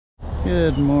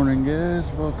Good morning,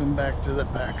 guys. Welcome back to the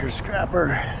Packer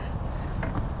Scrapper.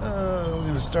 We're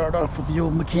going to start off with the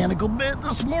old mechanical bit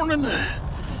this morning.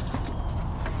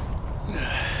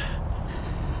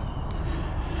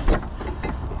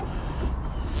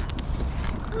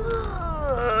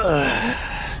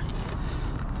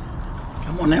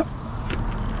 Come on now.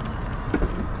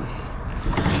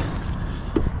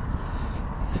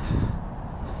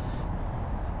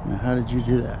 Now, how did you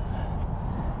do that?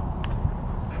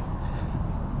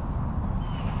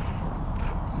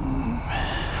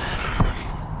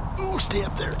 Oh, stay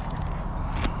up there.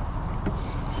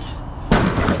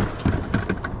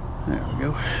 There we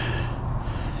go.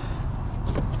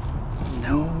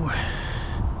 No.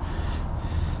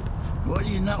 Why do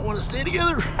you not want to stay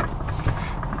together?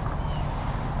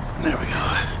 There we go.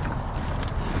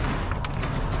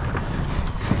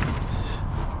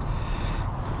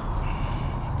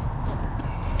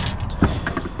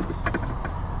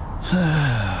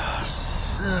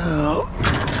 So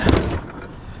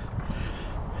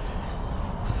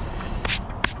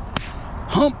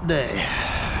Hump Day.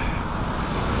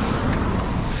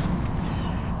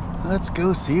 Let's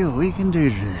go see what we can do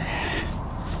today.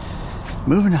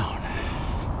 Moving on.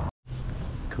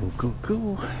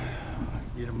 Cool.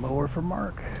 Get a mower for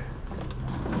Mark.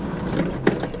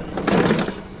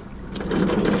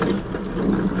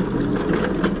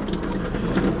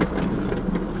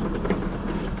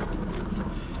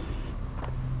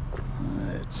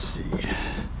 Let's see.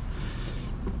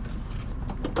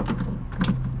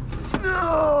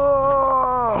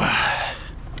 Oh!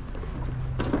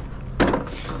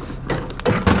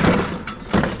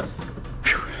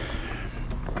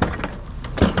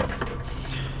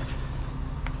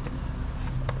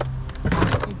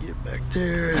 Get back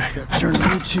there. I got to turn the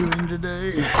YouTube in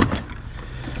today.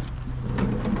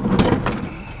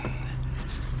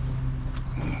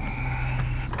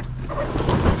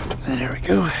 There we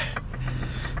go.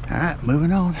 Alright,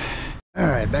 moving on.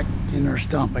 Alright, back in our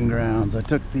stomping grounds. I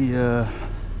took the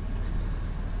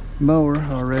mower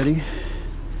already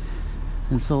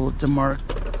and sold it to Mark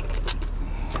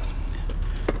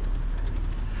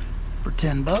for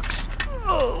 10 bucks.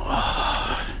 Oh.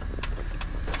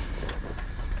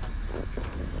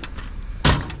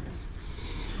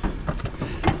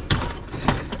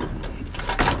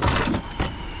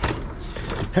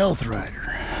 Health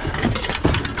Rider.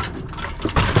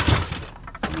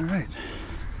 Alright.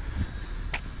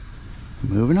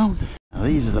 Moving on. Now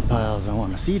these are the piles I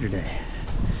want to see today.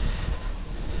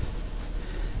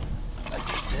 Look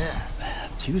at that.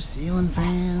 2 ceiling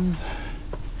fans.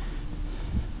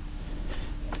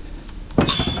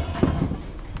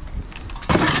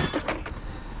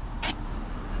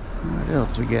 What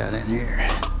else we got in here?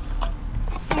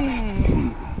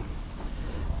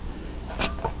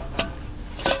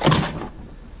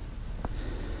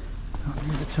 Don't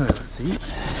need a toilet seat.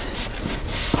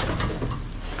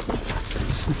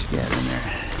 What you got in there?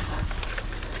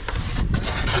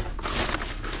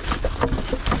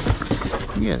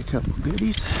 You got a couple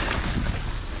goodies.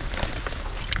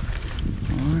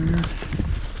 Water.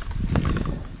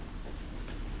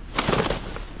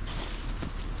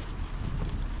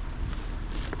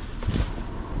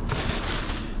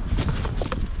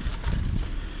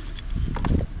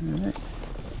 Alright.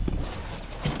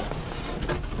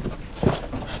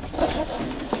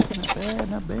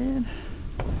 Not bad.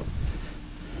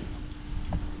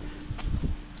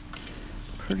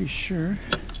 Pretty sure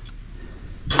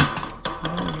those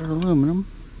are aluminum.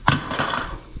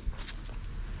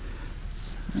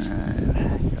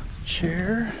 Alright, got the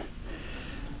chair.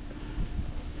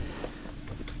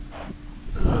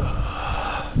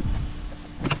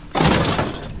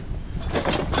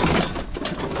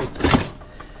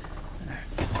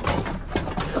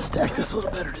 I'll stack this a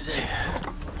little better today.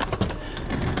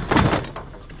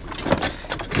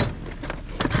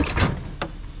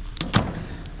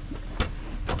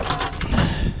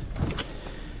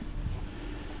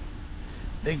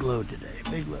 Big load today,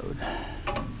 big load.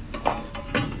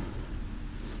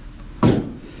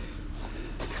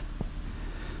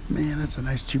 Man, that's a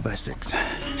nice 2x6.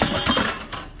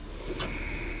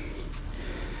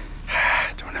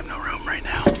 Don't have no room right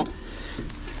now.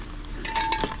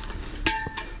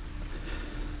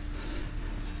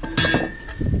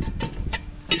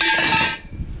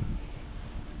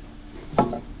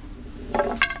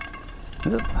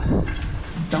 Oop.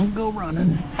 Don't go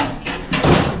running.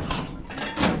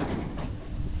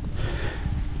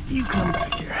 You come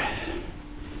back here.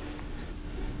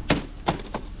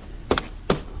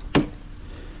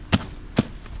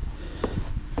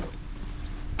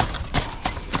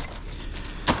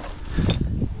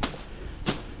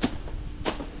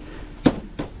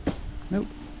 Nope.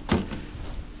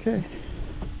 Okay.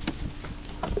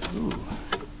 Ooh.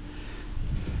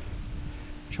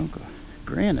 Chunk of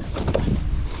granite.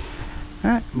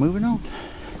 Alright, moving on.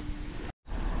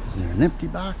 Is there an empty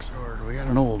box or do we got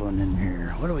an old one in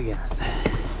here? What do we got?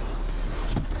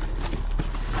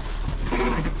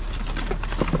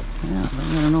 Yeah,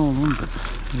 I got an old one, but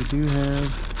we do have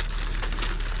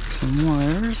some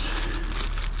wires.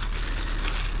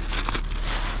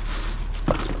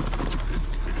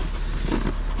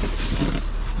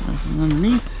 Nothing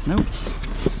underneath? Nope.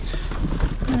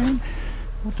 Alright,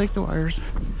 we'll take the wires.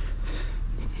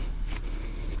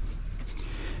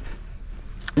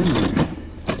 In there.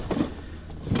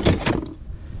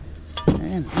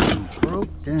 And it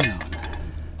broke down.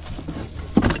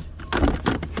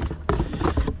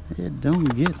 It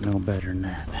don't get no better than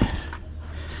that.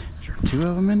 Is there two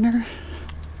of them in there?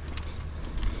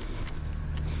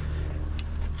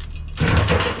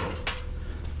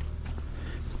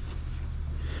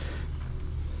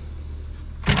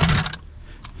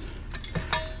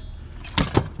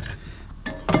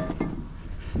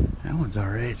 That one's all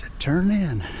ready to turn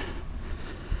in.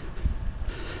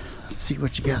 Let's see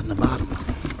what you got in the bottom.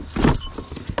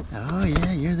 Oh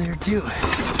yeah, you're there too.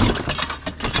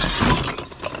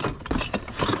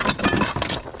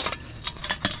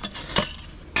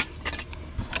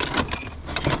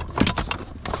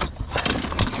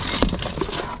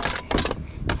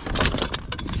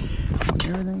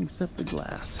 Everything except the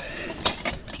glass.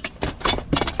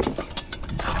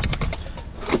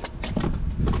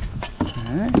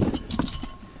 Alright.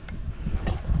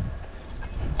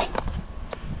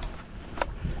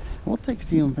 We'll take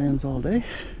ceiling fans all day.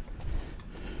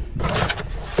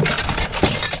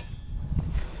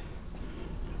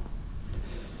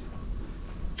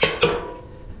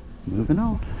 Moving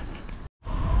on.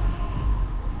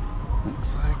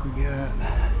 Looks like we got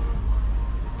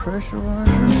pressure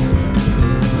washer.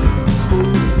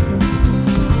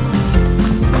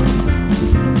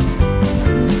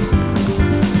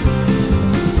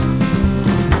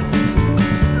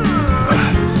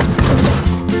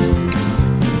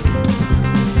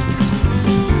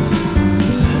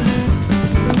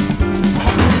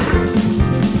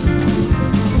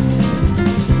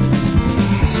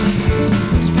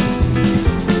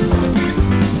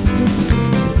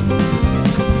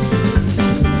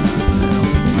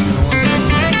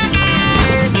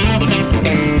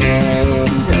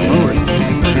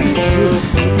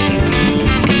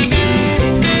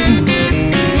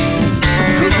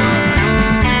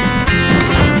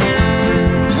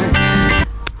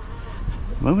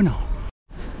 Moving on.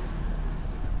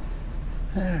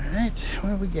 Alright, what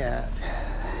do we got?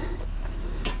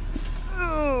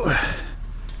 Oh.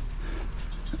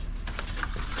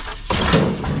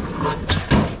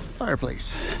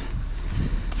 Fireplace.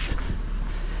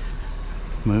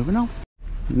 Moving on.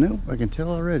 Nope, I can tell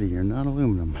already you're not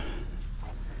aluminum.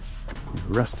 You're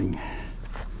rusting.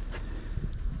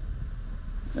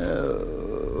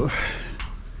 Oh.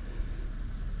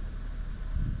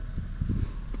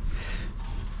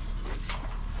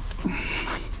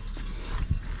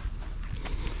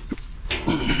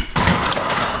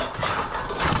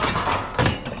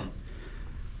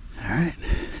 Alright,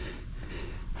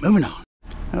 moving on.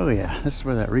 Oh yeah, this is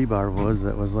where that rebar was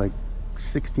that was like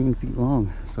 16 feet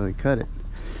long, so he cut it.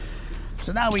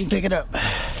 So now we can pick it up.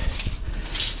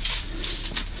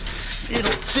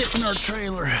 It'll fit in our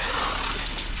trailer.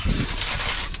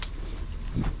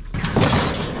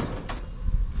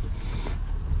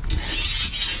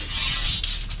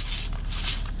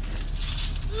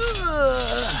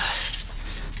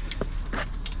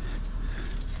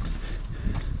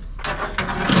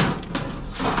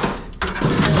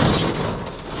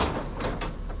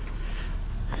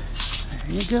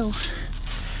 There you go.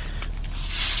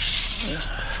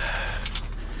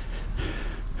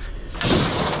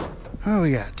 Oh,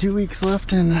 we got 2 weeks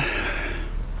left in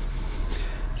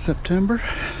September.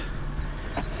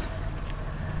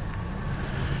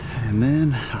 And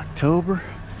then October.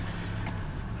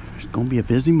 It's gonna be a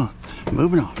busy month.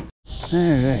 Moving on.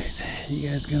 Alright, you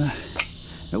guys gonna...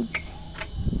 Nope.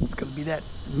 It's gonna be that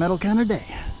metal kind of day.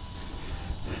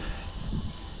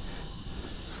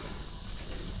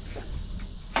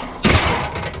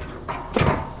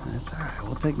 That's alright,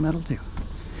 we'll take metal too.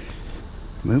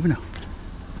 Moving on.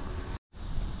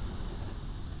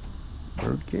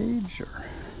 Bird cage or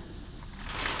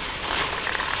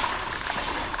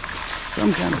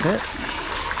some kind of pet.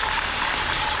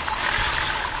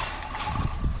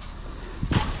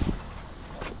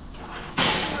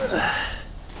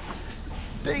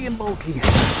 Big and bulky.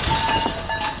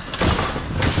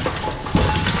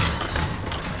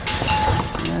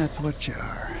 That's what you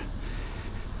are.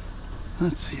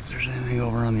 Let's see if there's anything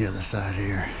over on the other side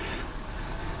here.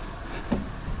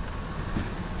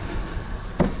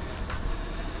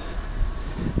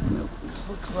 Nope, this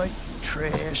looks like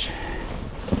trash.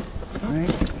 Right?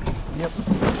 Yep.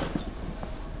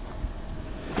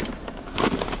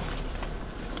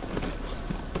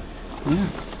 Yeah.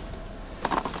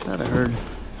 Thought I heard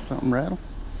something rattle.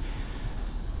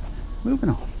 Moving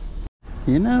on.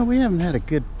 You know, we haven't had a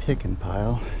good picking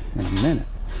pile in a minute.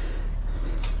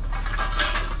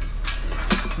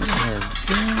 It has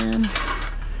been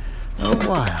a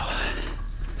while.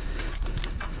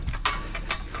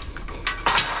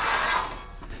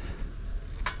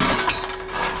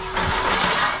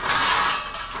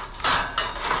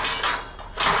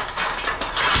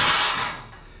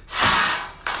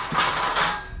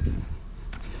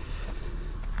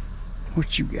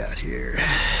 What you got here?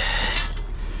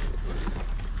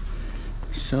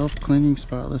 Self-cleaning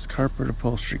spotless carpet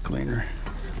upholstery cleaner.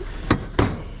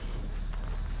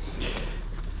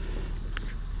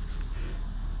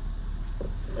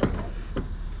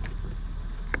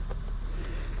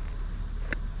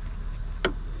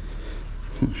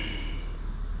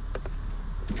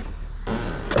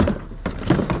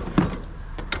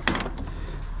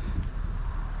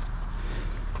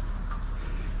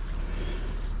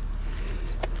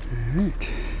 Alright.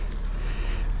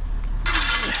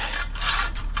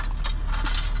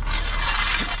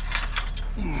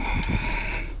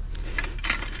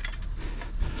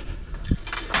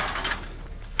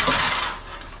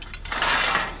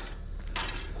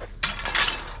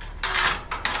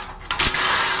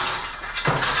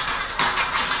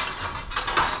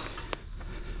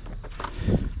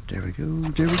 There we go,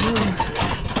 there we go.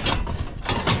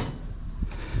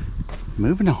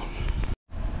 Moving on.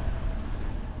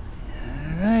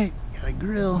 Alright, got a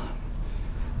grill.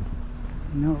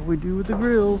 You know what we do with the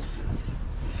grills?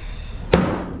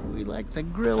 We like to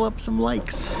grill up some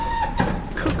likes.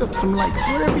 Cook up some likes,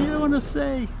 whatever you want to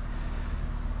say.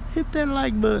 Hit that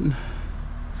like button.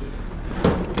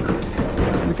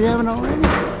 If you haven't already,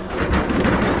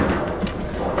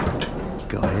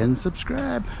 go ahead and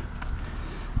subscribe.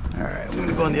 Alright, I'm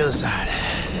gonna go on the other side.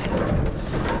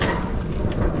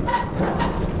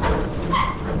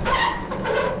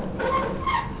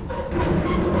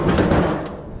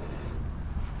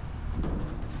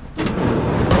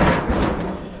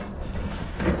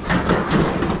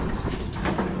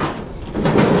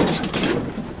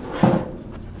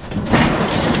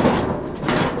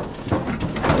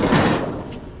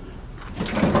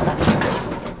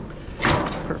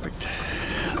 Perfect.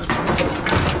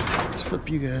 Let's flip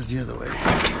you guys the other way.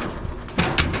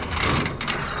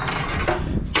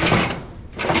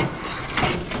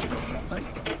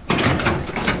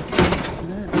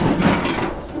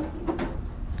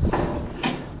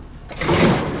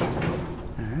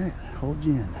 Alright, hold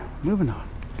you in. Moving on.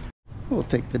 We'll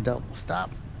take the double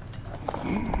stop.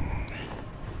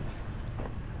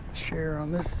 Chair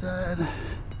on this side.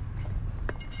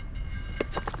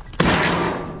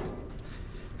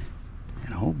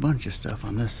 And a whole bunch of stuff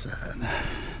on this side.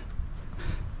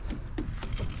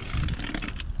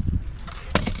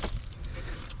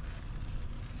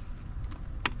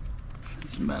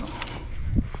 It's metal.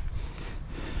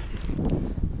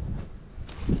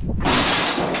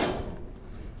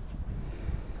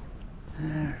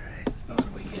 Alright, what do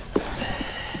we get?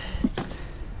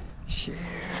 Chair,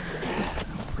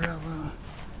 umbrella.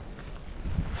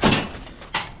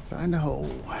 Find a hole.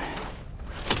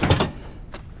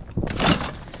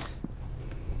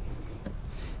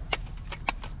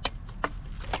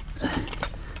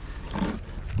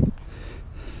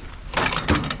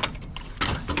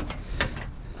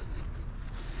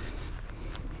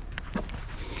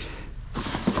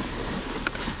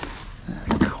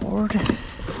 Cord.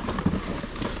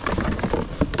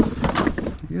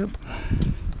 Yep.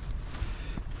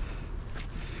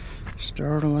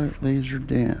 Starlight laser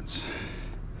dance.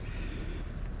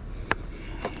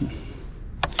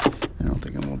 I don't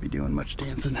think I'm gonna be doing much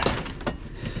dancing. The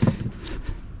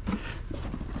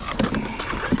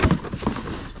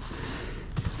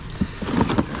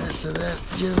rest of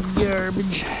that's just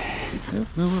garbage.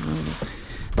 Oh,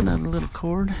 another little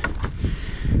cord.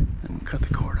 I'm gonna cut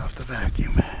the cord off the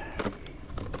vacuum.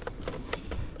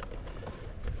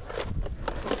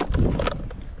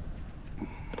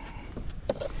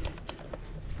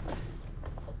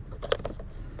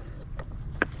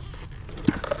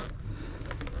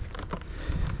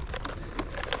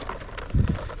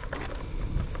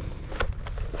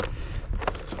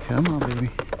 Come on, baby.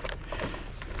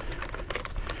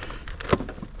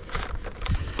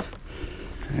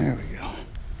 There we go.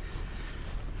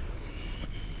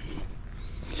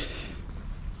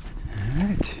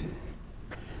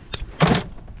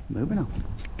 moving on.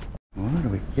 What do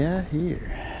we got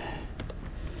here?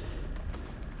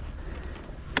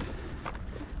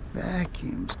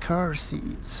 Vacuums, car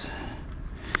seats,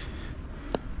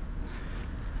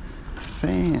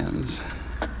 fans.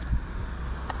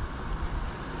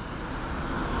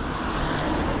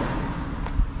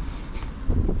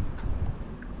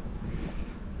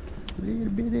 A little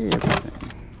bit of everything.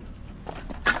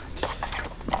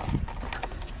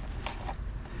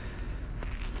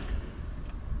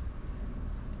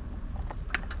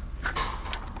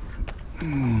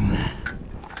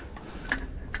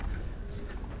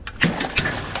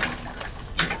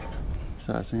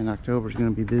 So I was saying October is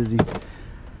going to be busy.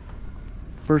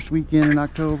 First weekend in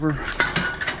October,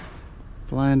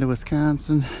 flying to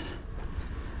Wisconsin.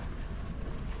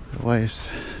 The wife's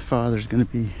father's going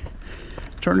to be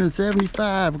turning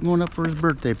 75. We're going up for his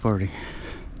birthday party.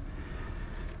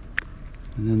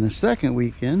 And then the second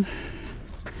weekend,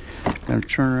 I'm going to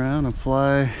turn around and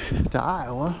fly to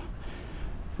Iowa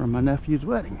for my nephew's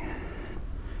wedding.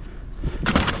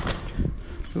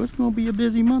 So it's going to be a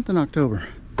busy month in October.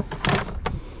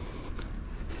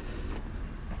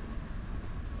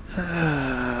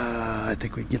 I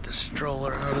think we get the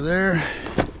stroller out of there.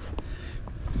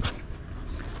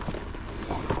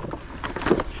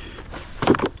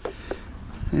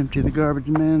 Empty the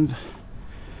garbage bins.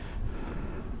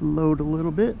 Load a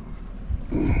little bit.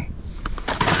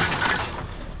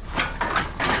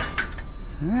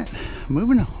 Alright,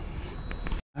 moving on.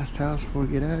 Last house before we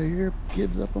get out of here,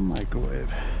 gives up a microwave.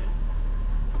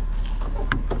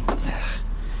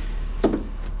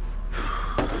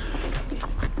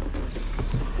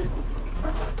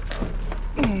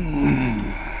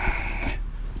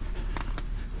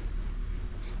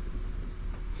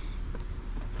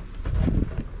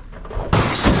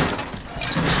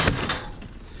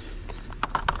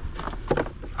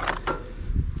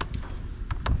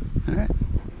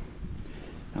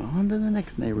 On to the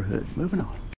next neighborhood. Moving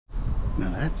on. Now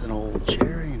that's an old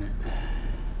chair, ain't it?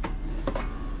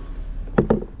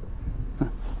 Huh.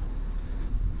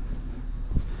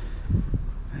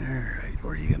 Alright,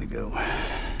 where are you gonna go?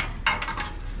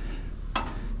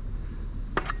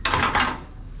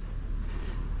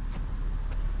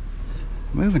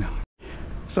 Moving on.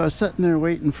 So I was sitting there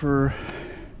waiting for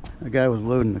a guy was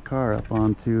loading the car up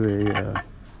onto a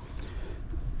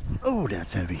oh,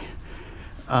 that's heavy.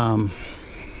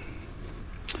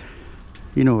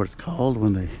 You know what it's called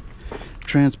when they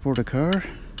transport a car?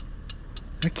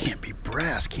 That can't be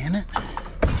brass, can it?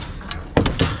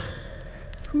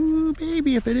 Ooh,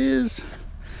 baby, if it is,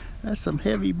 that's some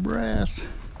heavy brass.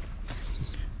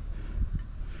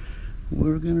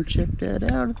 We're gonna check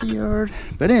that out at the yard.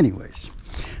 But anyways,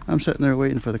 I'm sitting there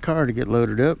waiting for the car to get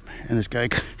loaded up, and this guy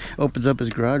opens up his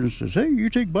garage and says, "Hey, you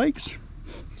take bikes?"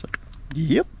 It's like,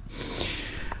 yep.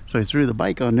 So he threw the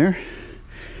bike on there.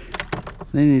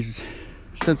 Then he's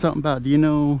said something about, do you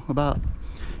know about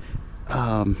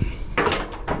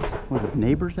was it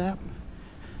Neighbors app?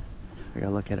 I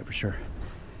gotta look at it for sure.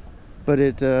 But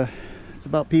it's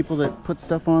about people that put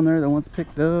stuff on there that wants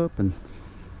picked up, and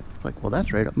it's like, well,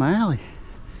 that's right up my alley.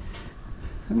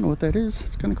 I don't know what that is.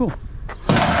 It's kind of cool.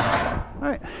 All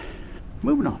right,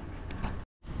 moving on.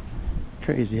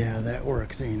 Crazy how that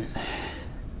works, ain't it?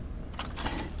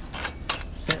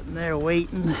 Sitting there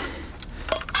waiting,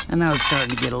 and I was starting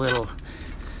to get a little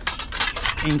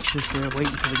anxious there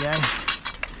waiting for the guy,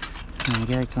 and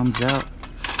the guy comes out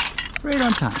right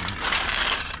on time.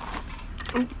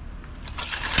 Oop.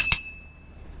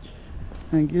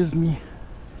 And gives me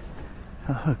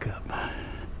a hookup.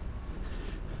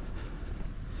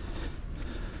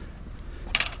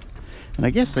 And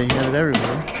I guess they have it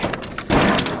everywhere.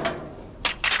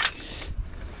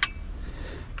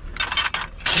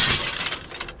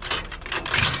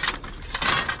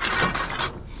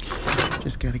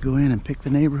 Just got to go in and pick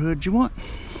the neighborhood you want.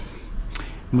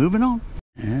 Moving on.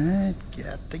 Alright,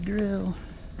 got the grill.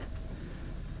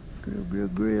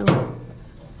 Grill.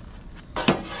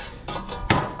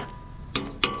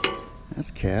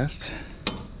 That's cast.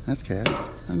 That's cast.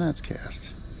 And that's cast.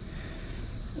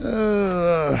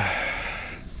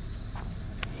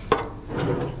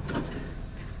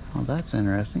 Well, that's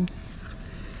interesting.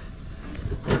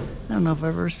 I don't know if I've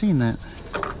ever seen that.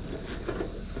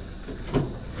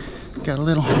 Got a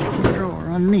little drawer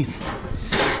underneath.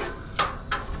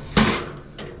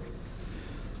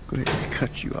 Go ahead and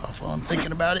cut you off while I'm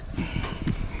thinking about it.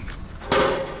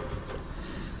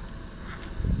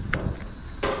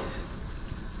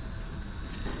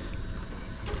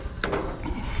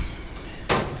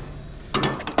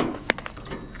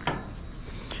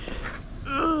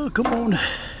 Oh, come on.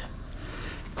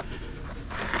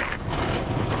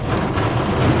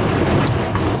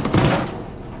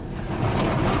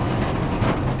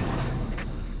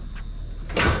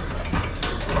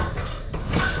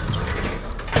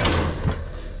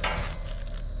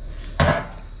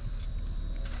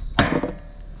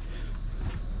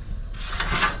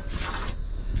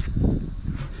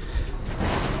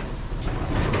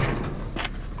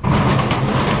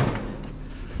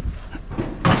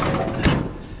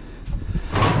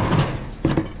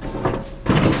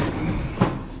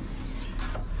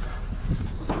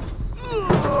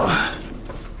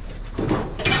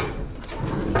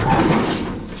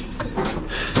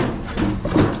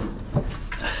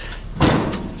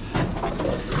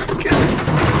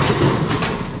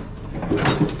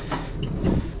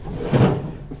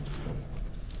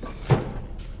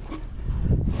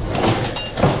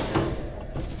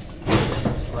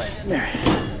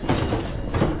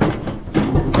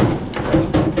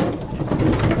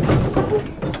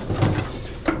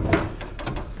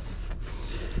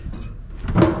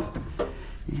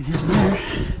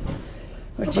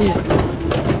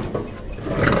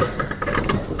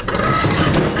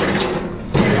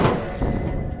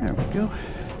 we go.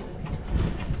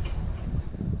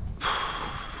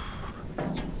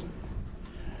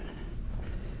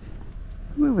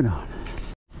 Moving on.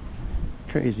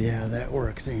 Crazy how that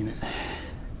works, ain't it?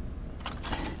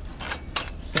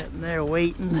 Sitting there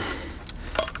waiting,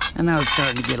 and I was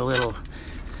starting to get a little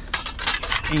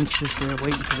anxious there,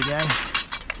 waiting for the guy.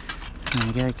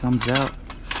 And the guy comes out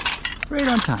right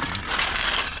on time.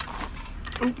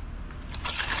 Oop.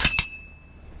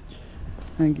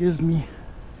 And gives me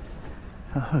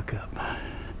a hookup.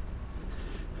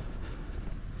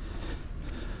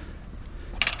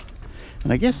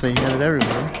 And I guess they have it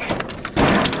everywhere.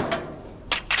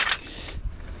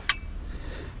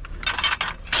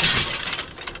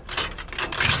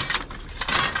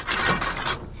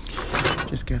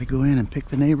 Just got to go in and pick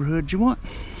the neighborhood you want.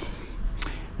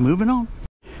 Moving on.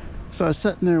 So I was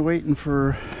sitting there waiting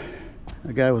for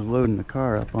a guy was loading the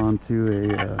car up onto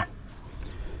a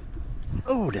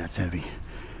oh, that's heavy.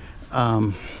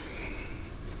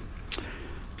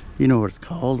 You know what it's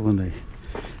called when they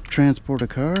transport a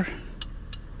car?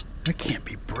 That can't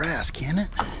be brass, can it?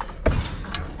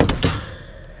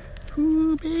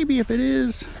 Ooh, baby, if it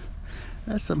is,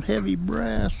 that's some heavy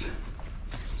brass.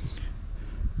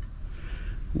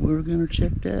 We're gonna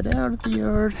check that out at the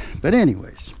yard. But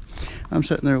anyways, I'm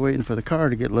sitting there waiting for the car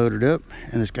to get loaded up,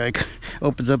 and this guy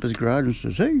opens up his garage and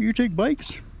says, "Hey, you take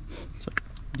bikes?" It's like,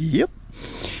 yep.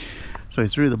 So he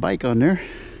threw the bike on there.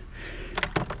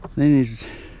 Then he's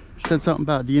said something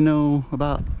about, do you know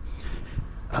about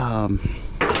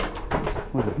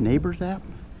was it Neighbors app?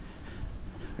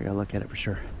 I gotta look at it for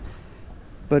sure.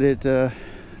 But it's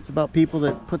about people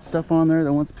that put stuff on there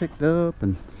that wants picked up,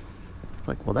 and it's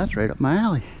like, well, that's right up my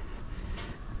alley.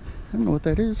 I don't know what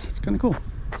that is. It's kind of cool.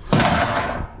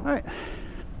 All right,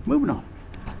 moving on.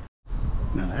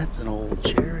 Now that's an old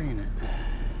chair, ain't it?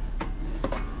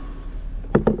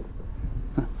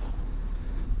 Huh.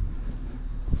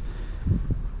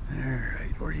 All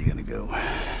right, where are you gonna go?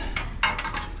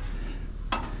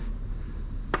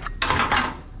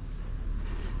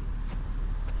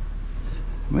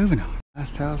 Moving on.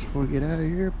 Last house before we get out of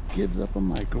here gives up a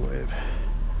microwave.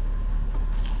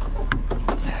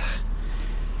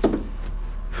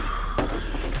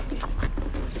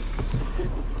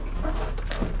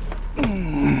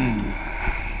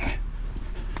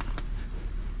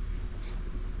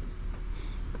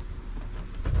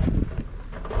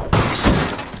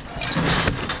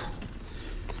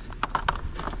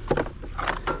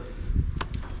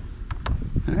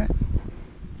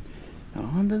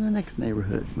 On to the next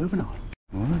neighborhood. Moving on.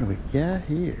 What do we got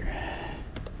here?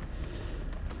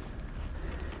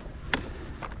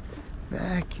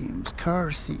 Vacuums,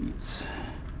 car seats,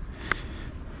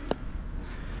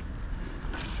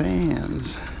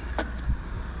 fans.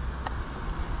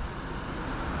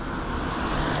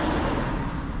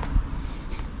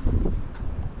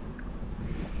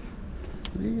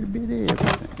 A little bit of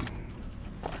everything.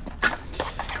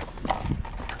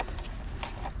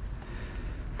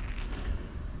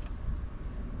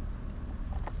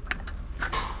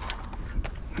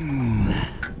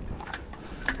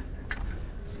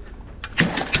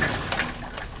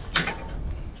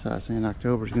 So I was saying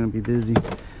October is going to be busy.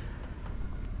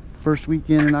 First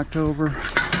weekend in October,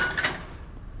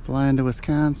 flying to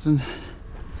Wisconsin.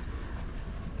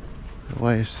 The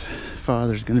wife's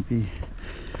father's going to be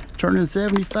turning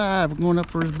 75. We're going up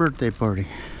for his birthday party.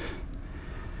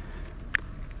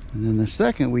 And then the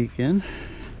second weekend,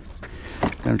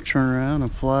 going to turn around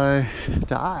and fly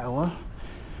to Iowa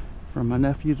for my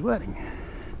nephew's wedding.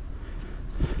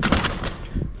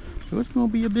 So it's going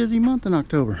to be a busy month in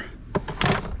October.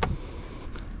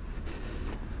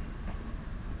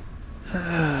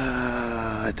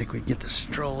 I think we can get the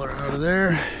stroller out of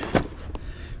there.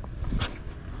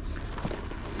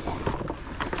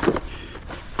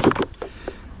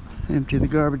 Empty the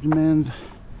garbage man's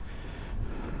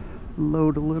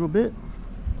load a little bit.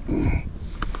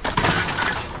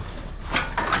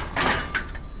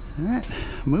 Alright,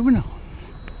 moving on.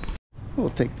 We'll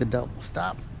take the double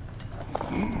stop.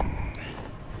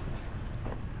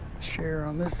 Chair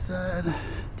on this side.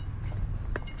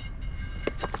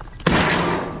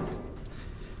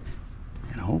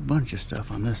 And a whole bunch of stuff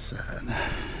on this side.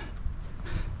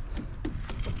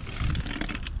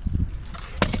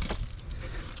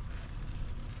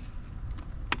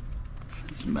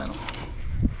 It's metal.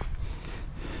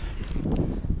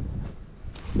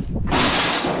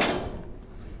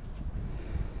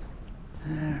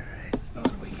 Alright, what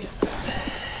do we get?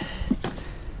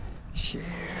 Chair,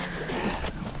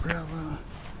 umbrella.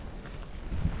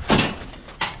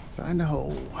 Find a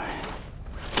hole.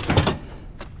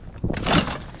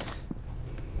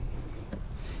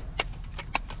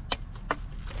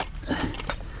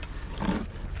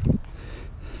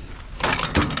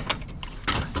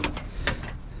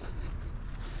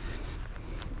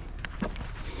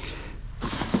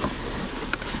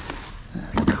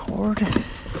 cord.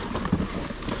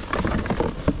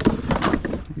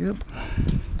 Yep.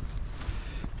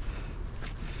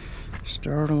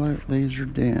 Starlight laser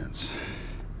dance.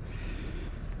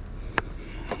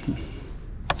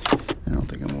 I don't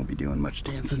think I'm gonna be doing much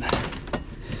dancing. The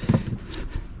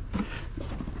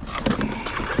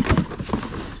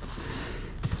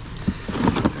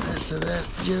rest of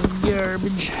that's just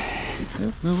garbage.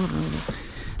 Oh,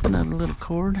 another little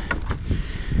cord.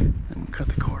 And cut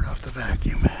the cord off the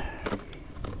vacuum.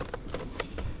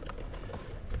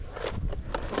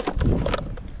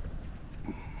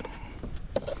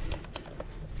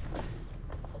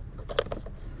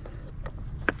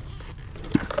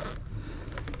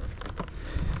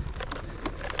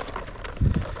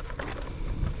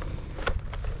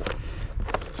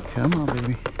 Come on,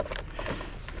 baby.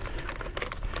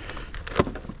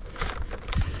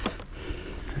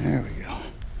 There we go.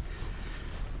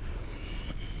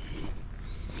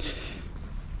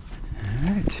 All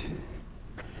right.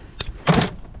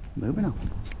 Moving on.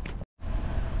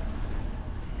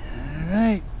 All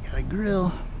right, got a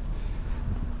grill.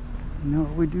 You know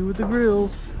what we do with the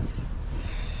grills?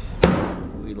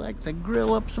 We like to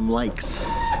grill up some likes,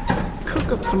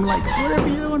 cook up some likes, whatever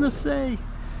you want to say.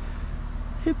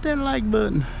 Hit that like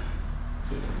button.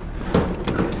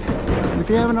 If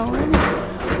you haven't already,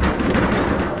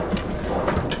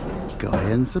 go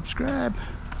ahead and subscribe.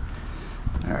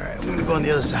 All right, I'm gonna go on the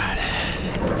other side.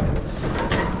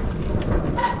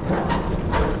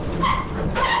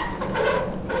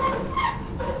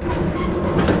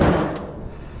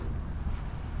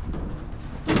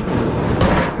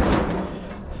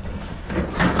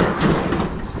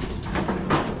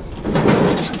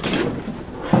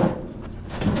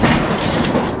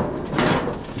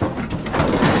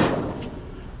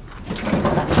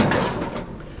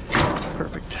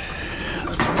 Perfect.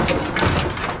 Let's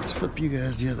flip you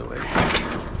guys the other way.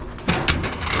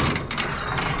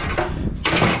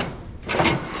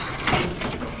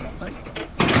 Like that.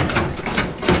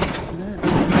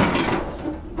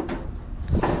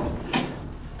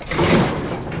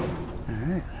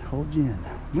 Alright, hold you in.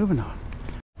 Moving on.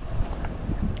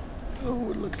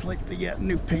 Oh, it looks like they got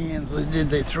new pans. Did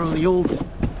they throw the old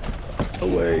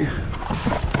away?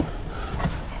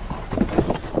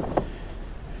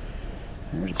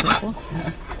 There's a couple.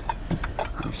 Yeah.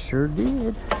 They sure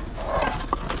did.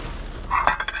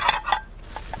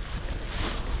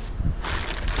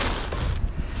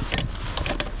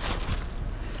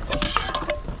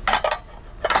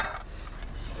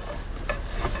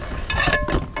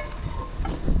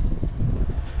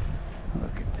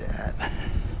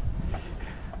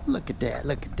 Look at that. Look at that.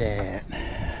 Look at that.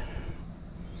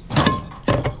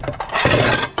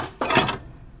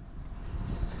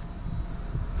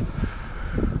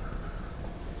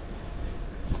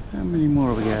 How many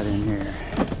more we got in here?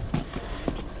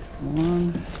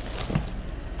 One.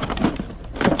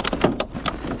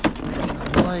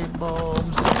 Light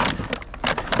bulbs.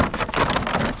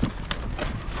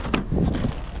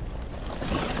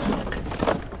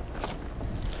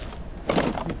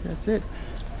 I think that's it.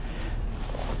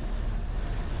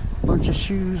 Bunch of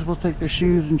shoes. We'll take the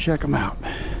shoes and check them out.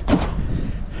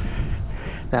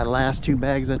 That last 2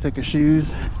 bags I took of shoes,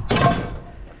 I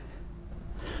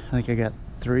think I got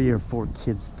 3 or 4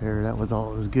 kids pair. That was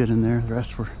all that was good in there. The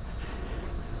rest were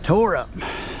tore up.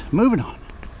 Moving on.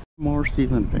 More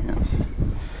ceiling fans.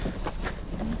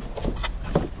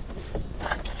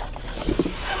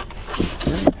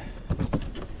 Okay.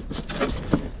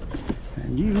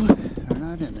 And you are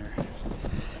not in there.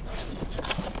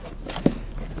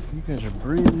 You guys are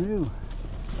brand new. You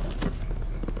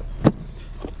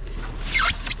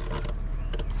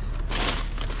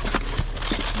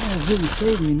guys didn't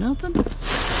save me nothing.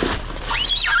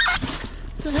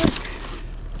 What the heck?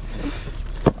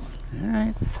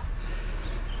 Alright.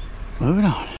 Moving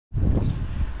on.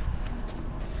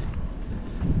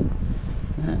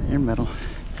 Air metal.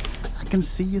 I can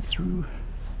see you through.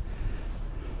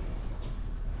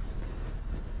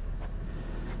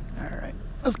 Alright.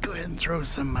 Let's go ahead and throw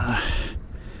some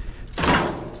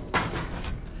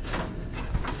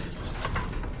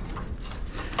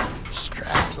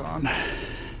straps on.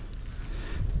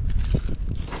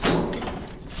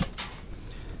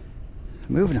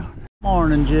 Moving on.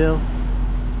 Morning, Jill.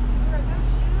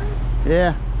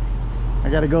 Yeah. I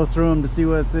gotta go through them to see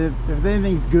what's if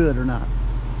anything's good or not.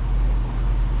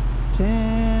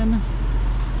 10. I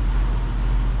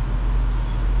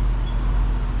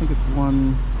think it's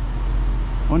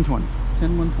 120.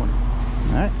 10, 120.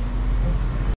 Alright.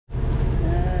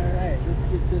 Alright, let's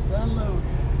get this unloaded.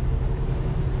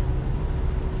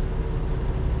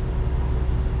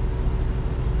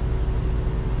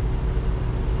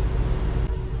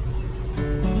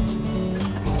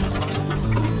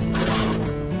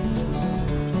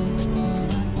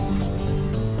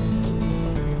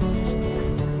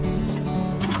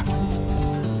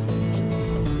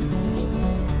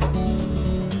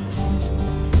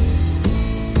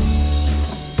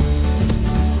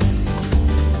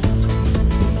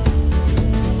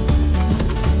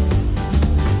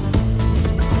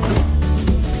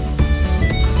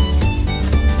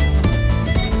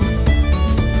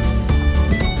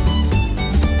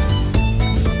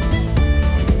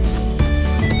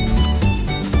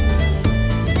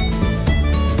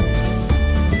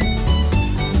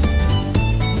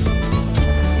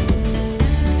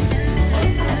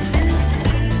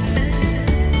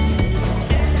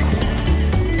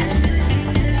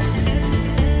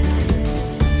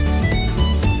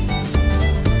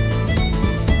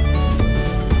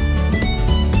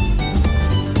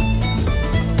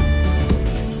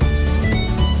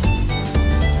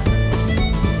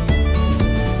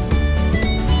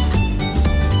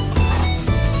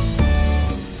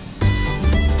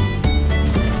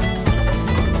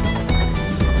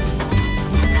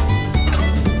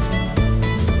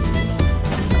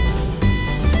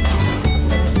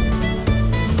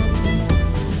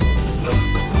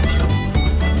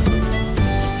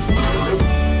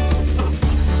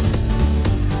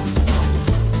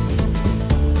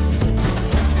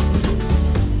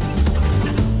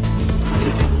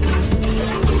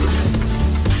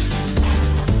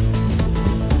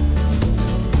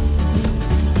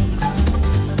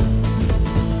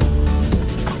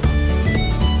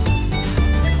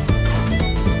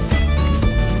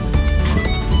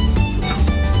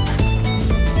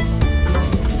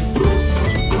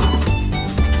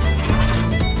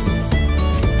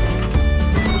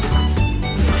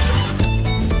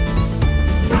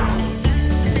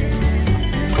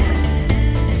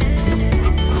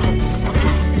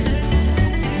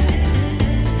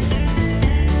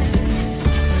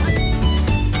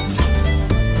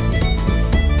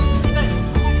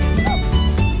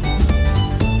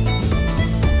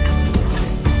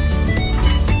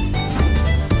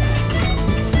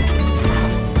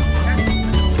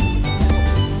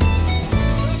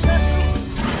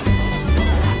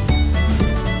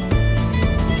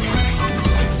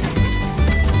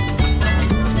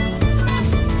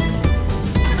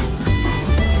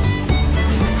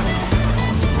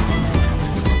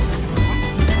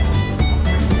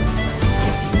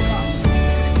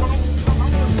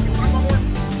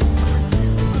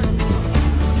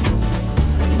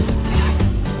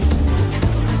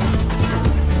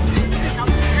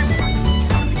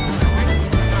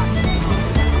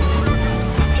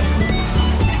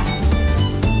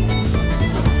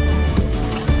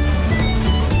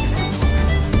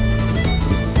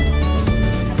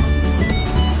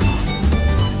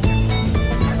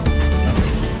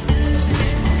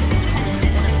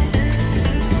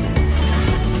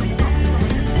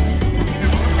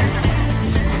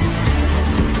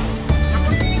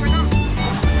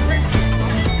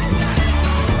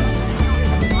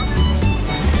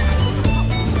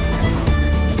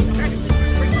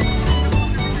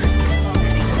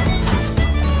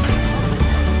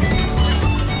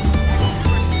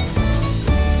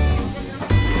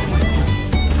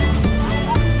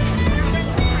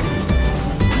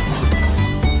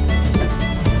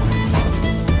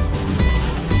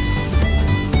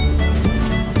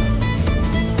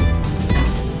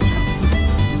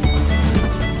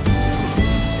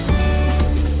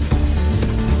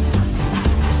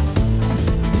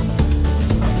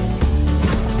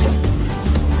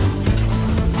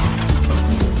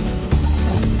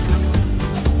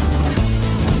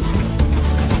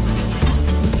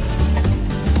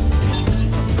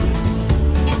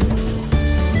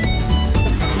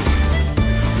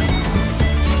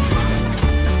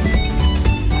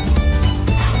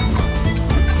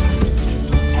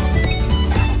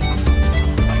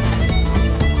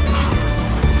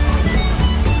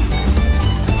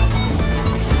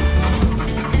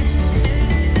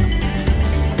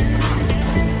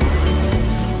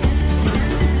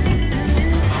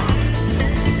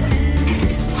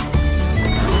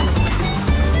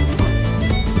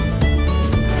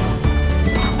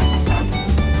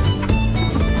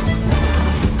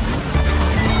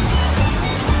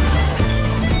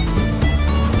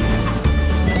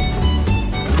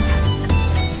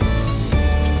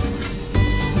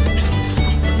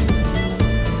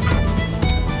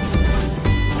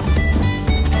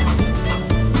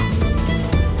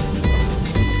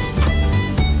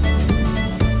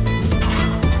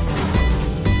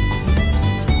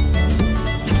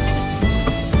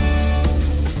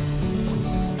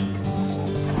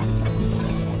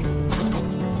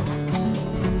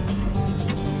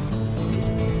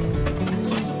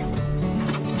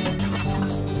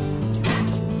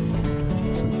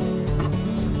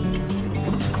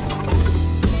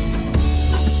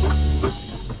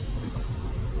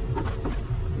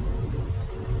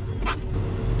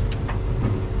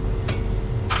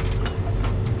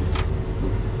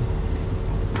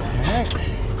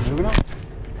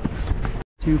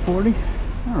 240. I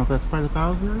don't know if that's quite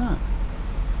 1,000 or not.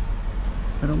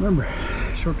 I don't remember.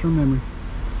 Short-term memory.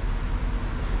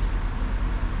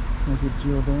 I'll get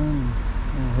Jill done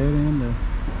and I'll head in to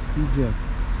see Jeff.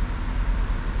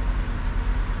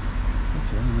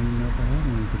 Actually, I don't even know if I have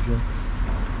one for Jeff.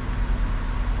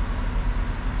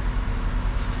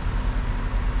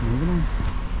 Moving on.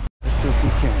 Let's go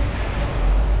see Karen.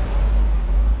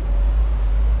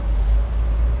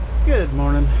 Good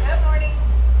morning. Good morning.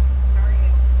 How are you?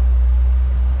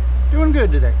 Doing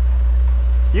good today.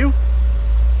 You? Good.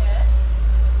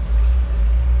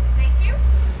 Thank you.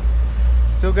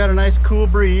 Still got a nice cool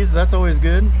breeze. That's always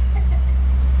good.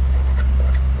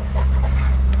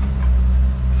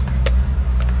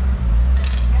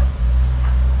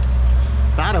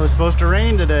 Thought it was supposed to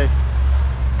rain today.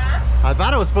 Huh? I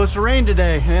thought it was supposed to rain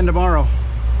today and tomorrow.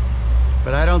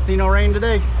 But I don't see no rain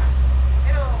today.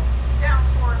 It'll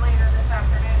downpour later this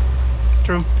afternoon.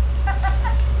 True.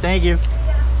 Thank you.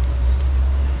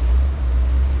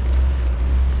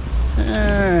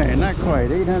 Alright, not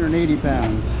quite. 880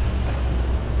 pounds.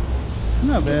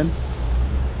 Not bad.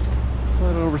 A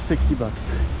little over 60 bucks.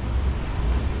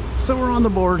 So we're on the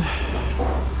board.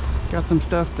 Got some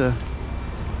stuff to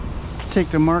take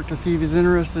to Mark to see if he's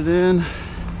interested in.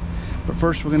 But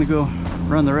first we're gonna go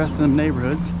run the rest of them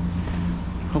neighborhoods.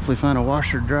 Hopefully find a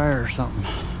washer dryer or something.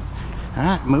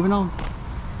 Alright, moving on.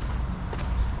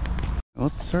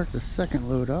 Let's start the second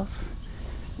load off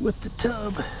with the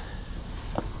tub.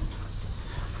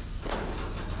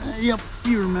 Yep,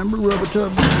 you remember rubber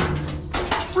tub.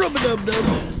 Rubber dub dub.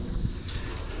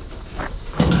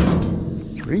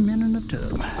 3 men in a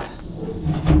tub.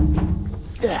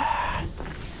 Yeah.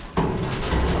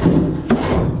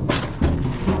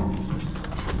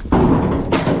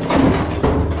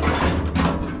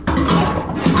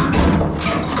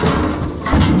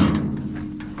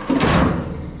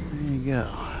 There you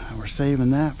go. We're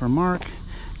saving that for Mark.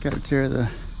 Got to tear the...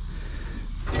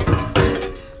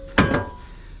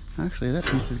 Actually, that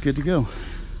piece is good to go.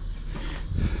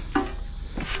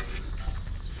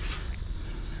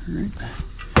 All right.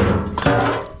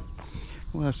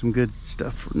 We'll have some good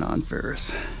stuff for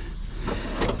non-ferrous.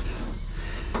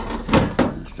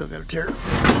 Still got to tear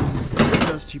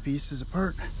those two pieces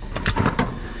apart.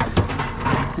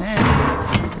 And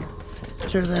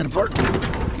tear that apart.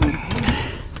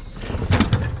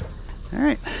 All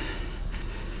right.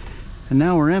 And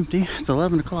now we're empty. It's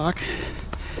 11 o'clock.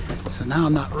 So now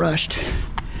I'm not rushed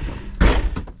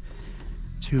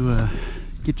to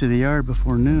get to the yard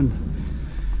before noon.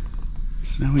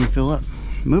 So now we can fill up.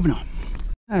 Moving on.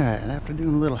 Alright, after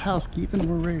doing a little housekeeping,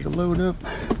 we're ready to load up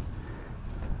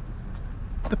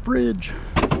the fridge.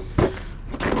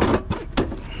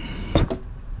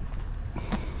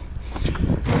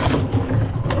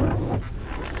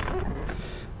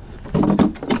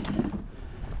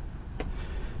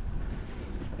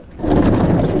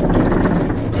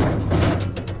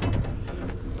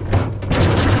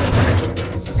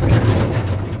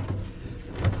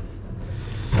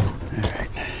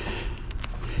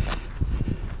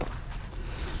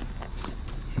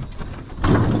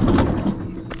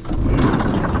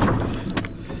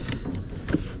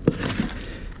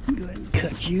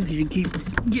 You keep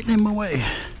getting in my way.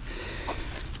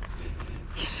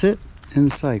 Sit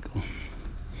and cycle.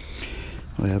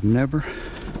 I have never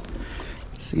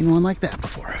seen one like that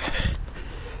before.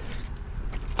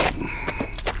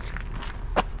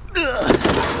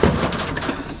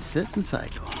 Sit and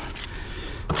cycle.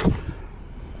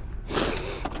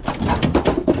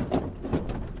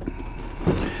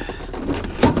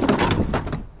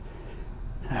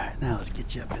 All right, now let's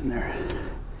get you up in there.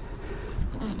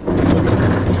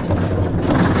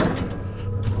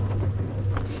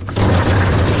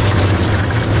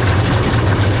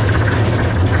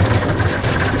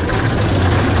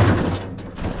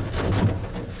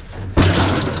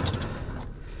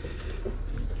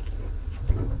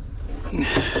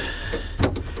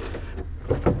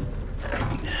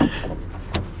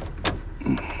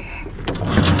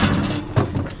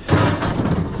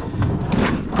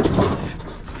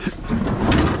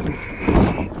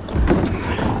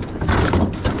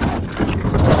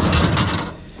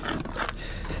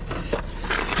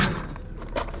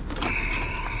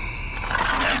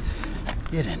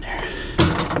 Get in there.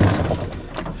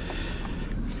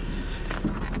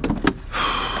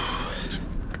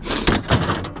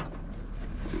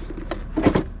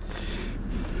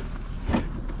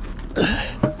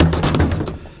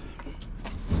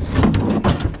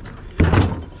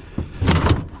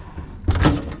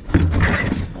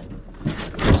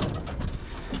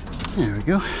 There we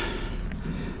go.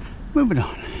 Moving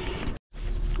on.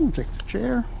 We'll take the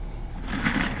chair.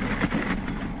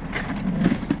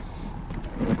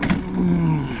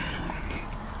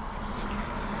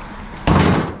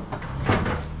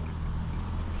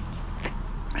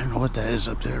 know what that is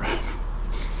up there.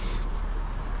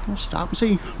 We'll stop and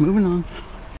see. Moving on.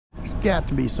 There's got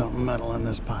to be something metal in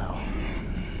this pile.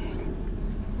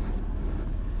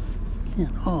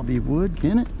 Can't all be wood,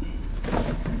 can it?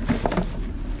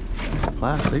 It's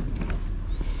plastic.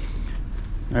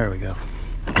 There we go.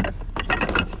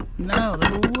 No,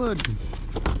 little wood.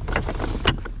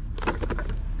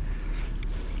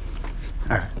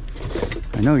 Alright.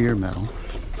 I know you're metal.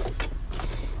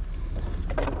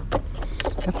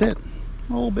 That's it.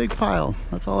 A whole big pile.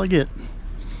 That's all I get.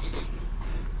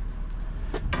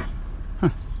 Huh.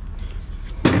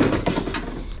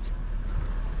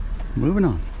 Moving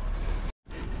on.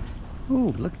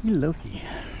 Oh, looky looky.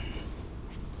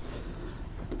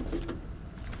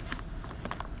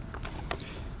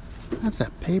 That's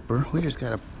that paper. We just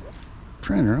got a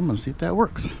printer. I'm gonna see if that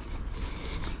works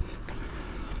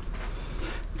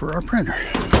for our printer.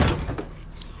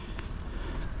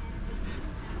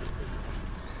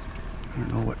 I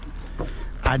don't know what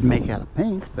I'd make out of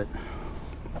paint, but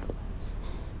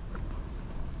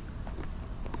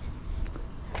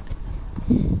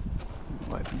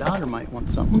wife and daughter might want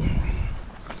something.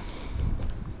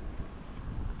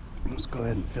 Let's go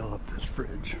ahead and fill up this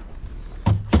fridge.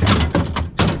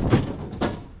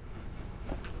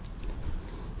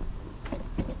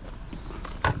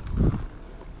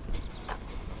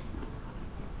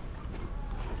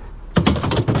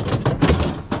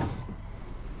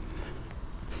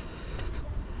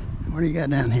 What do you got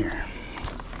down here?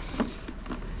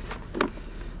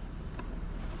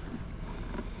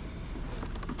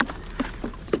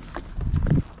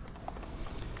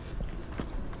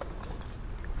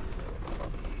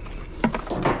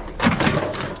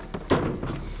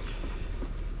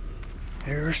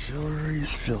 Air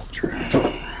series filter.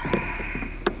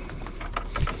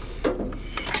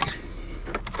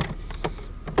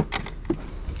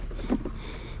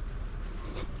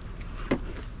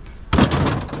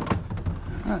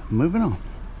 Moving on.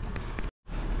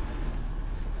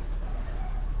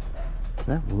 Is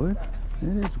that wood?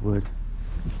 It is wood.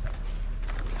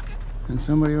 And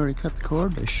somebody already cut the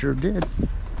cord? They sure did.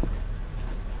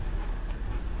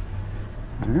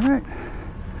 Alright.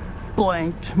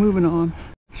 Blanked. Moving on.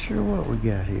 Sure what we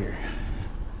got here.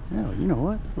 Oh, you know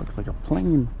what? Looks like a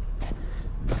plane.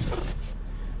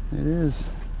 It is.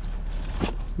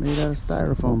 It's made out of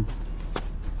styrofoam.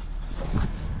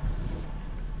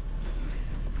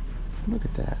 Look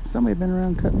at that. Somebody been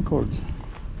around cutting cords.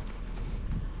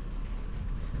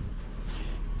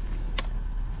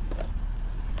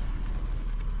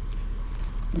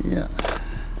 Yeah.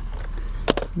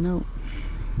 Nope.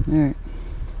 Alright.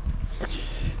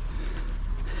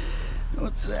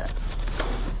 What's that?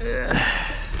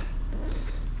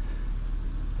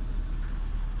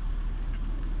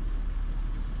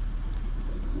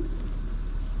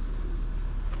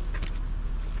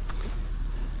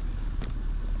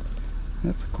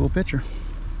 That's a cool picture.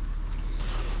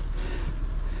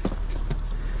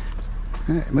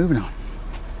 Alright, moving on.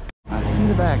 I see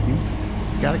the vacuum.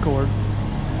 Got a cord.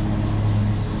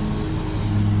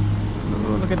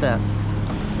 Oh, look at that.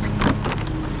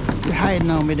 You're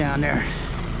hiding on me down there.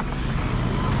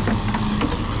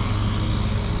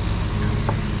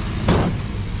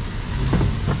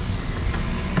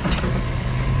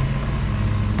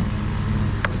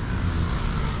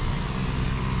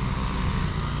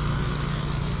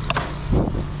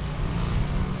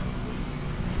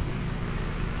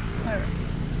 Alright,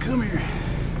 come here.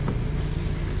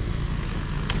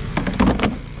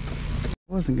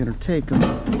 I wasn't gonna take them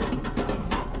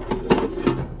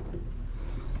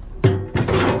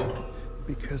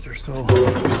because they're so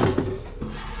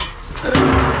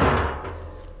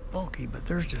bulky, but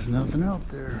there's just nothing out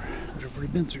there. I've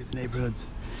already been through the neighborhoods,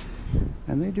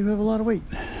 and they do have a lot of weight.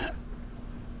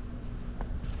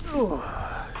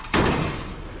 Oh.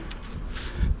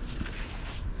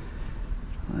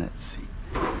 Let's see.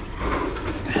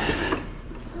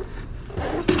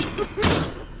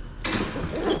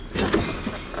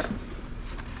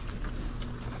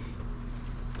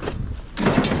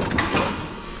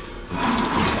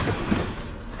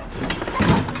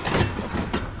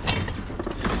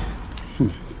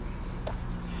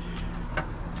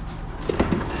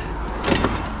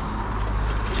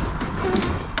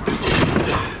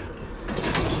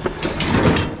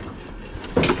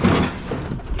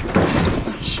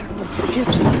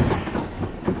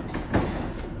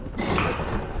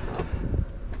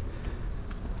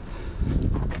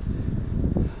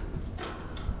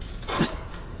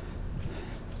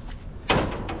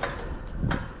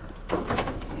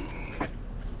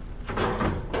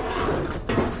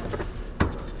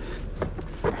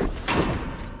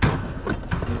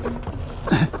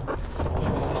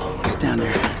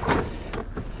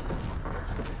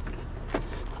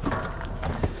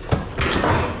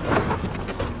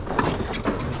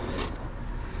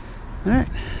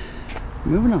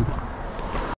 moving on.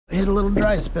 Hit a little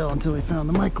dry spell until we found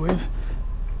the microwave.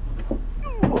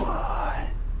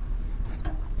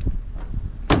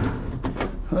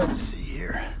 Let's see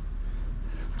here.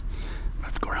 I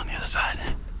have to go around the other side.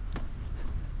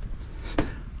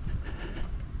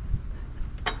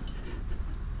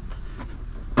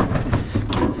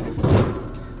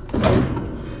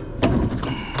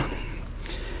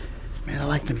 Man, I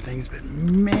like them things, but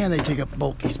man, they take up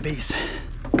bulky space.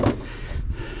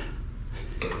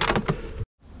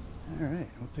 All right,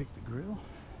 we'll take the grill.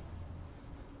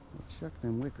 We'll check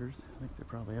them wickers. I think they're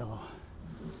probably all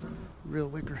real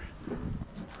wicker.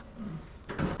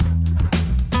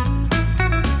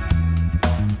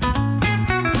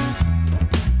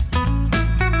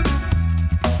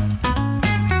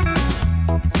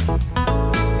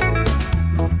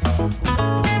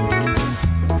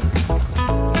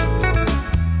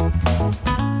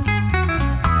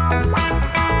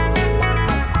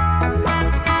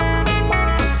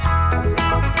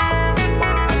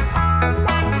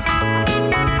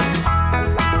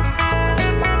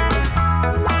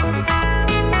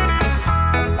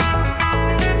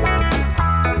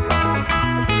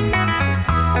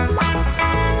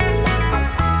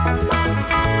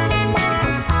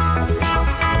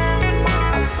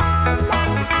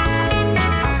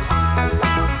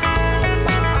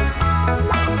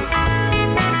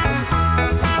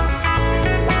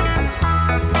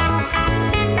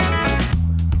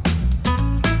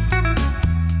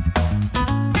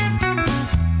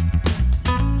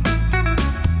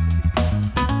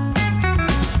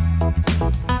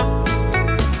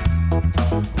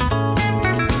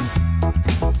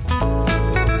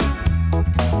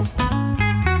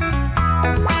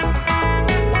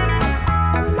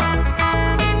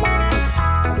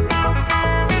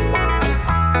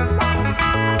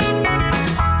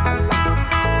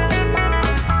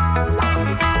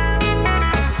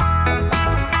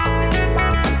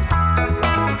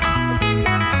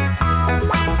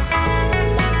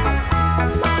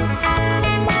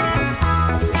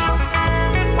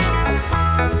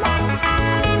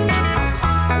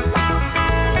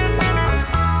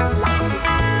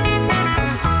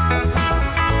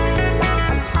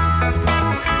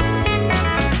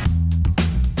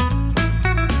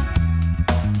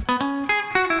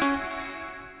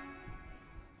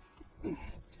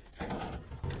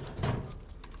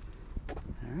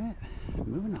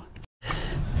 Moving on.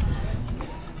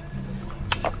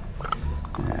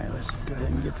 Alright, let's just go ahead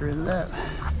and get rid of that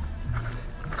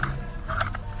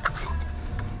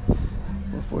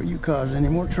before you cause any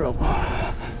more trouble.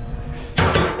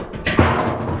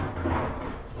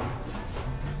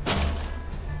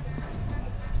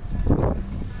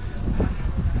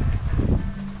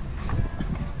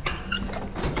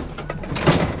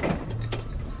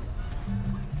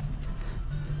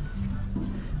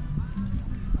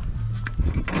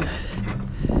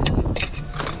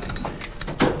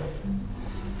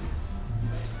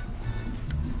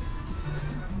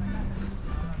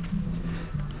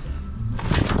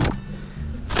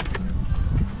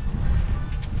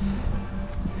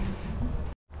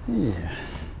 Yeah,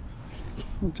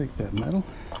 we'll take that metal.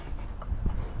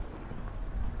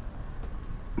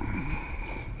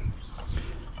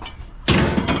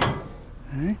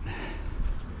 Alright,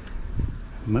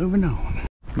 moving on.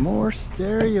 More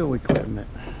stereo equipment.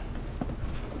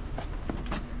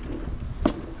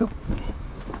 Oop.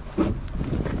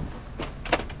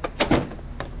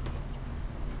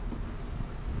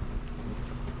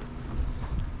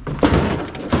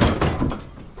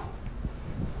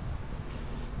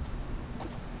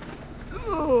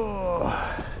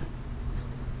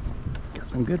 Got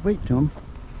some good weight to them.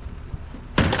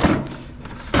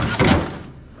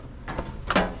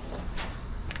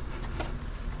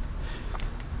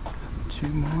 Two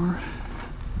more.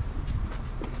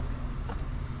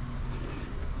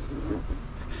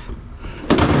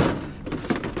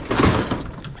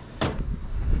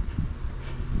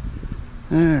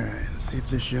 Alright, let's see if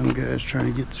this young guy's trying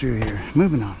to get through here.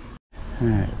 Moving on.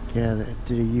 Alright, yeah, that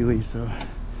did a UE, so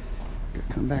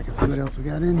gotta come back and see what else we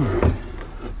got in here.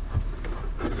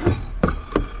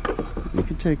 We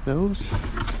can take those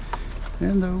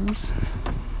and those.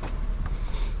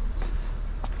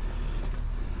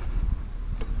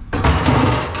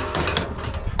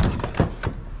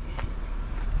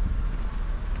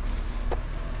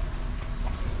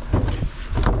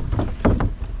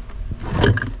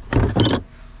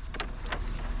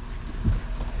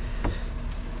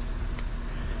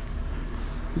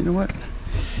 You know what?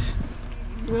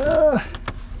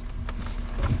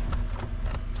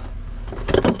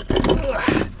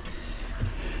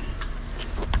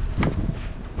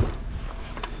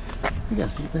 We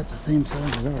gotta see if that's the same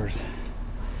size as ours.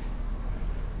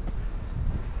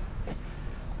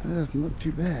 That doesn't look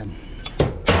too bad.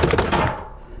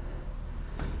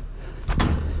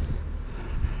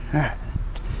 Alright,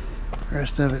 the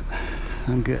rest of it,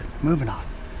 I'm good. Moving on.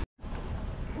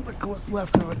 Look at what's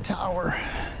left of a tower.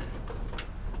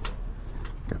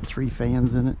 Got 3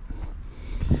 fans in it.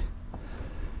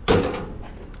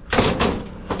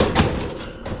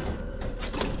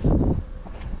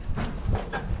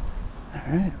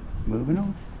 Alright, moving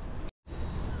on.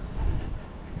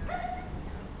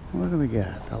 What do we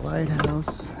got? The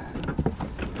lighthouse.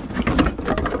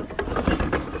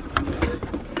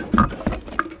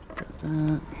 Got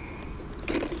that.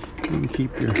 You can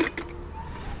keep your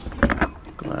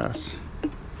glass.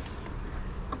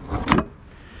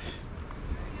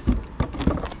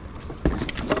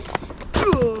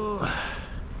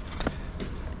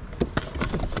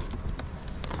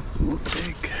 We'll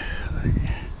take the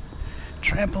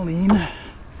trampoline.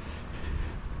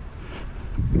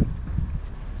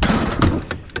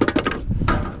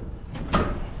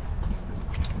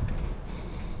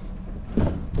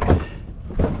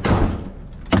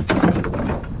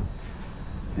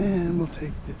 And we'll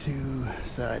take the 2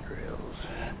 side rails.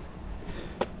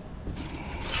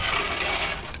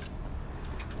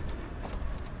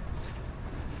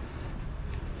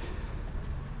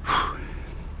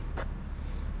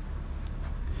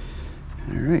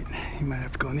 Alright, you might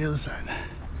have to go on the other side.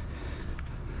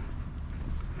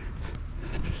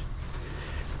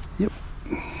 Yep.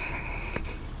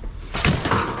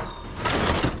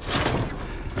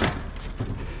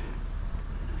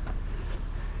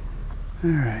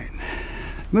 Alright,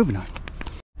 moving on.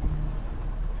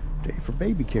 Day for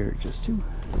baby carriages too.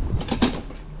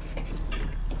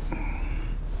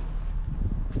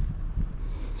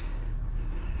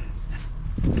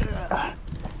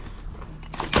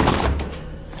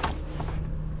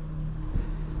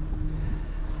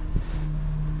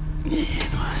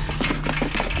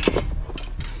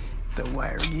 The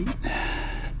wire gate.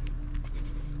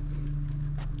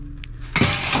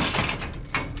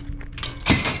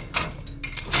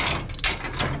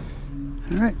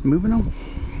 All right, moving on.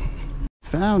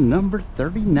 Found number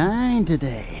 39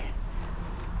 today.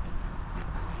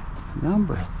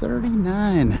 Number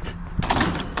 39.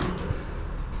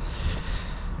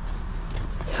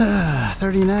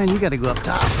 39, you got to go up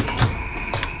top.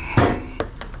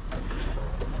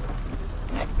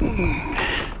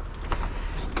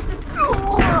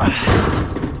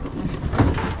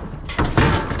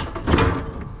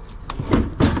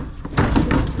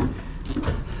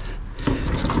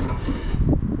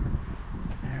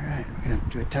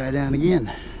 Tie down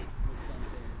again.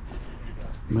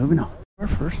 Moving on. Our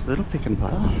first little picking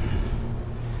pile.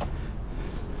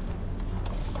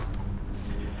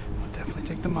 We'll definitely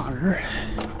take the monitor.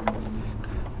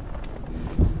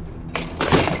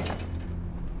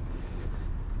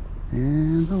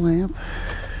 And the lamp.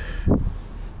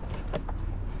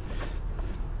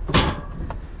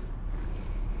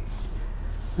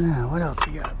 Now, what else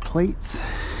we got? Plates.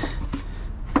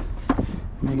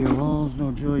 Negative walls,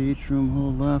 no joy, each room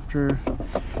hold laughter.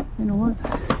 You know what?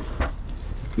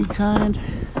 Be kind.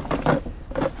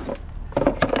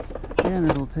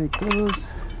 Janet will take those.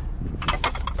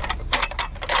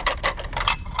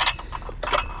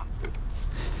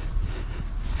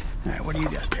 Alright, what do you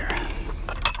got there?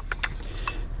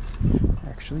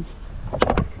 Actually,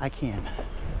 I can.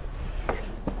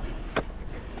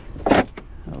 I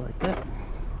like that.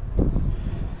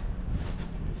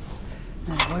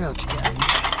 Now, what else you got here?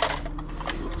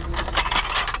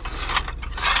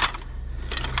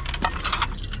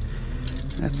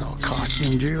 That's all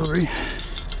costume jewelry.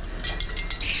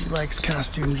 She likes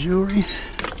costume jewelry.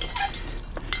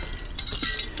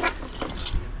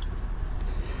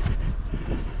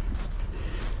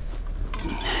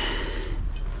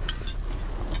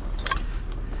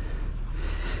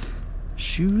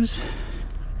 Shoes.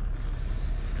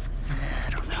 I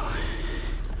don't know.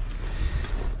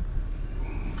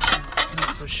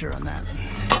 Not so sure on that.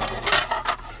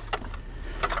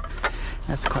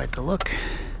 That's quite the look.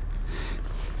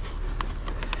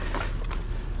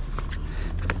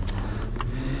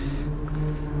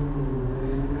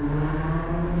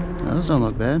 Those don't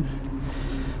look bad.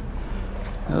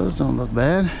 Those don't look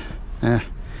bad. The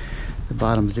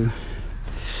bottoms do.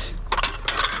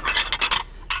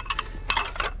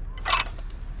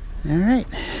 All right.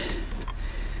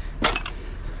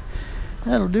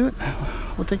 That'll do it.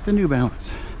 We'll take the New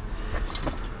Balance.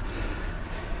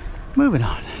 Moving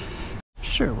on.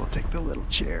 Sure, we'll take the little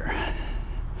chair.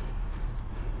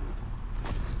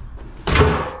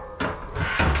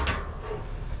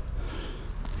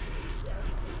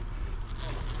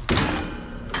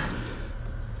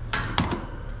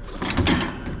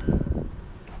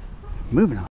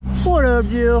 moving on. What up,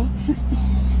 Jill?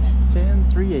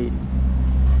 10,380.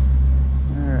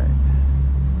 All right.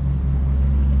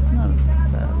 Not a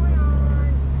bad little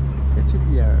yard. Catch at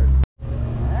the yard. All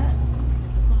right, let's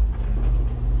get this up.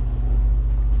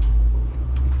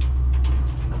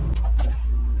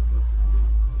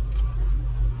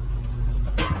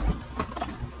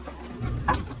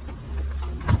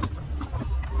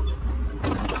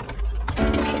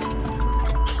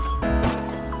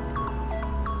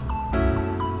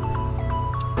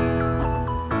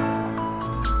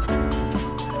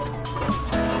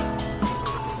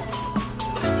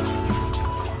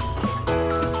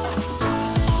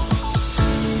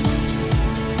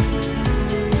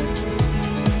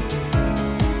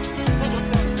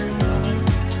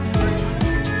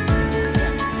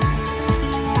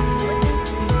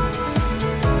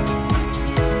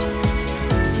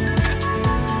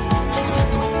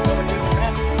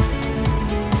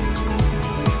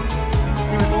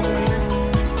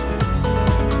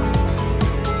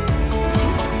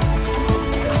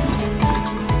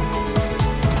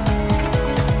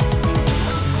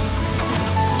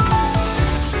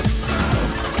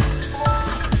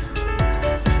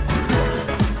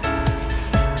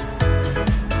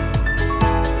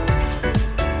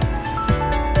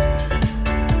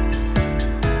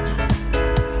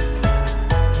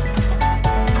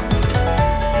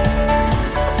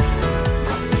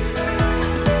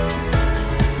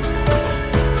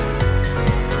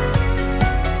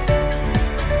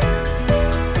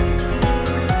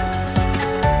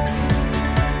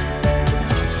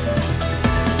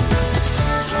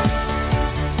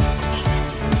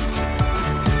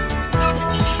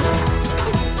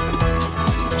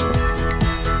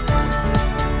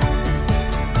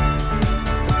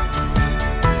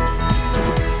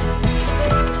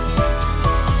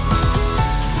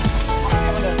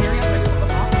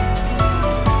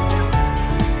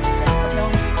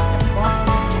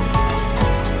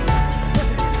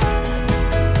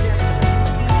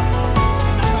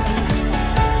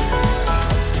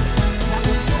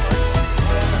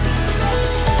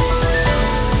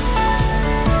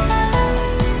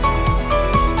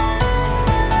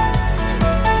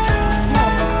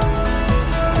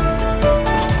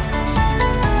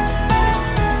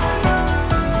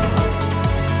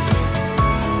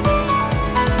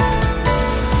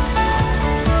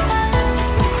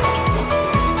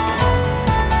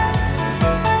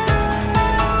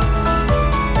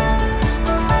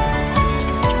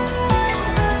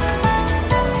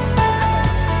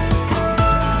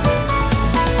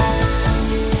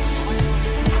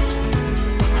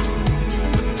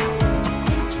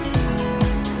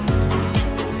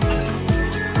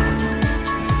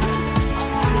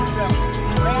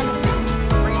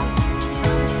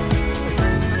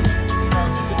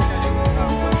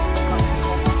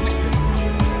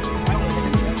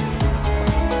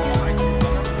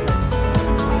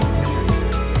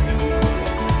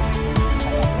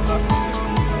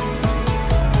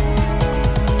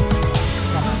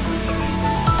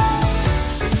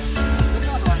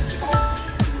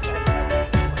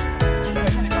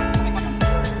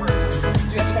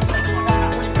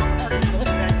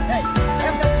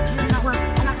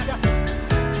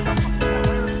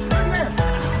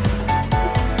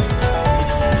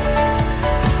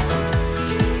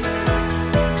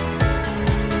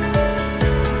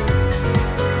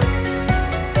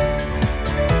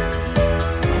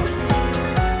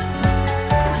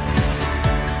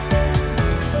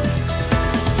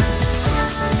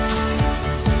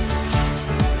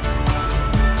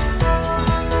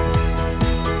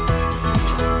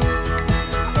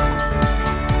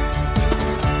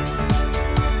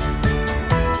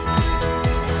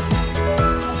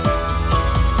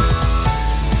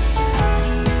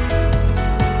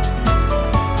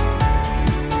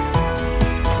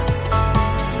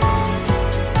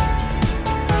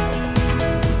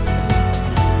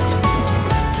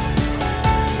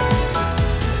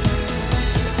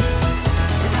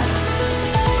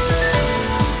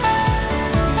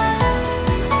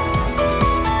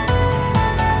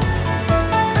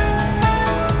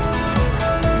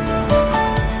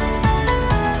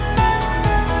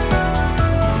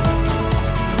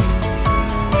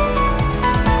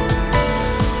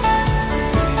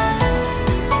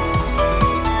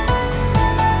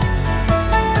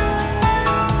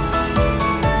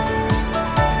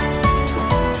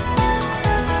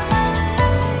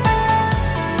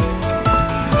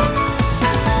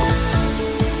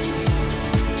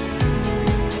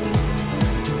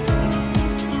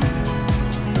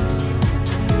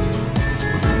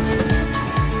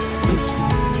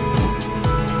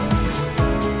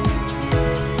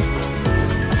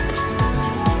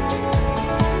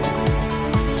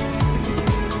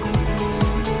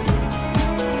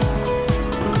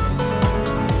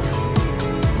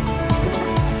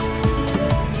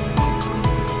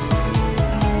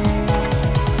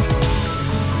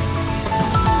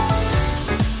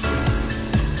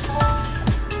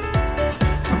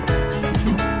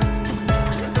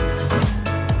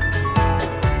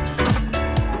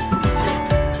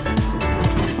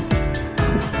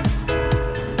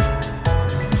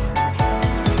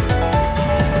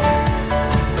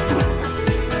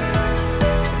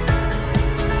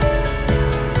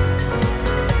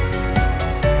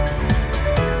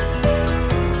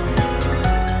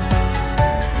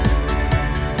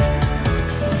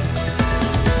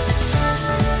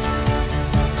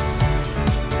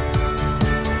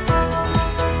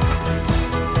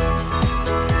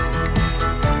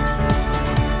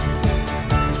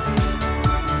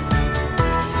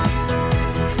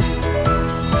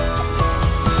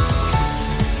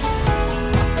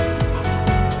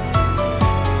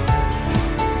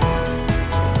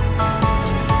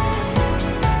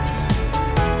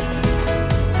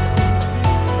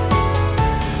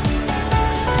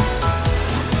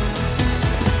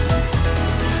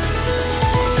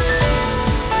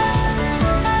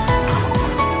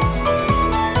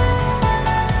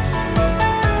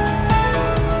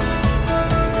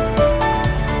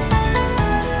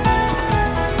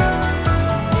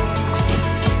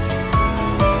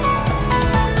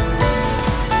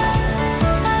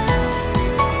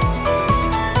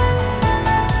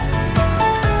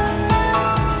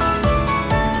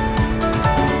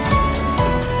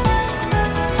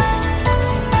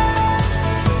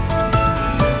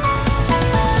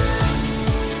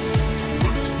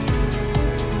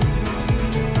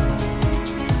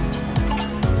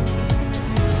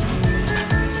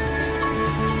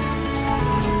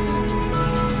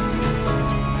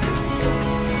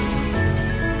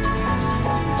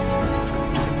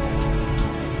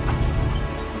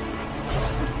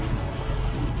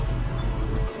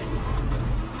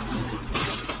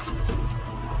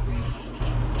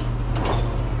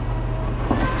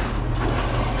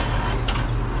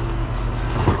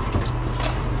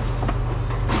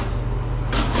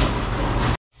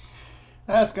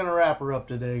 that's gonna wrap her up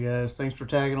today, guys. Thanks for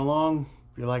tagging along.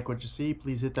 If you like what you see,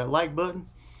 please hit that like button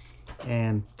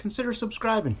and consider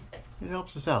subscribing. It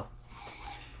helps us out.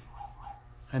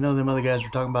 I know them other guys were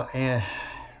talking about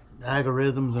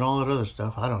algorithms and all that other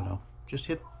stuff. I don't know. Just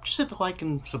hit the like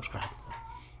and subscribe.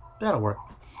 That'll work.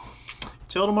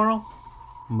 Till tomorrow,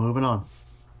 moving on.